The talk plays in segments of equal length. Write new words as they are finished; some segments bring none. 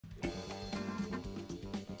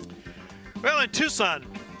Well, in Tucson,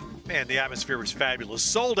 man, the atmosphere was fabulous.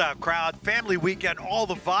 Sold-out crowd, family weekend, all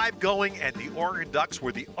the vibe going, and the Oregon Ducks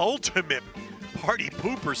were the ultimate party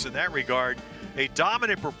poopers in that regard. A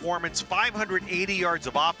dominant performance, 580 yards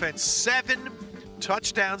of offense, 7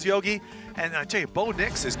 touchdowns, Yogi. And I tell you, Bo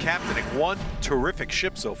Nix is captaining one terrific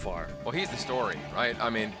ship so far. Well, he's the story, right? I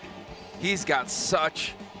mean, he's got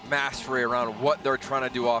such mastery around what they're trying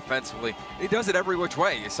to do offensively. He does it every which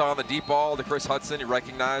way. You saw on the deep ball to Chris Hudson, you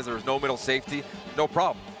recognized there was no middle safety, no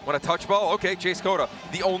problem. When a touch ball, okay, Chase Cota,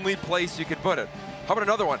 the only place you could put it. How about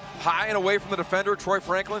another one? High and away from the defender, Troy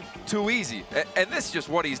Franklin, too easy. And this is just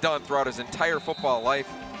what he's done throughout his entire football life.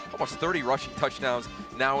 Almost 30 rushing touchdowns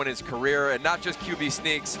now in his career, and not just QB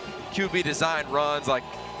sneaks, QB design runs. Like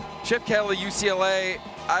Chip Kelly, UCLA,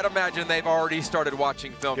 I'd imagine they've already started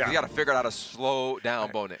watching film. Yeah. You got to figure out how to slow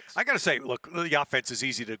down Bo Nix. I got to say, look, the offense is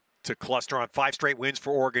easy to cluster on. 5 straight wins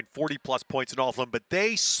for Oregon, 40-plus points in all of them, but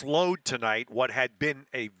they slowed tonight what had been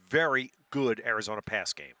a very good Arizona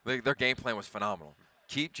pass game. Their game plan was phenomenal.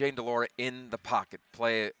 Keep Jayden de Laura in the pocket,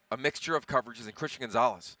 play a mixture of coverages, and Christian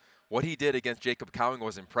Gonzalez. What he did against Jacob Cowing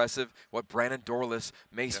was impressive. What Brandon Dorless,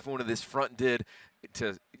 Mace Foon of this front did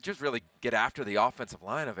to just really get after the offensive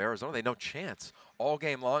line of Arizona. They had no chance all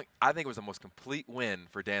game long. I think it was the most complete win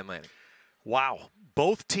for Dan Lanning. Wow.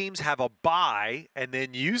 Both teams have a bye, and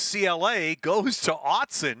then UCLA goes to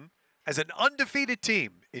Autzen as an undefeated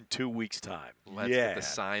team in 2 weeks' time. Let's get the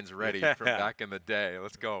signs ready from back in the day.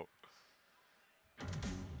 Let's go.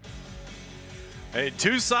 In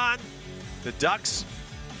Tucson, the Ducks,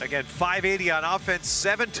 again, 580 on offense,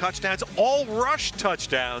 7 touchdowns, all rush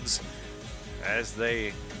touchdowns, as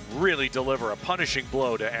they really deliver a punishing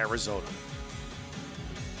blow to Arizona.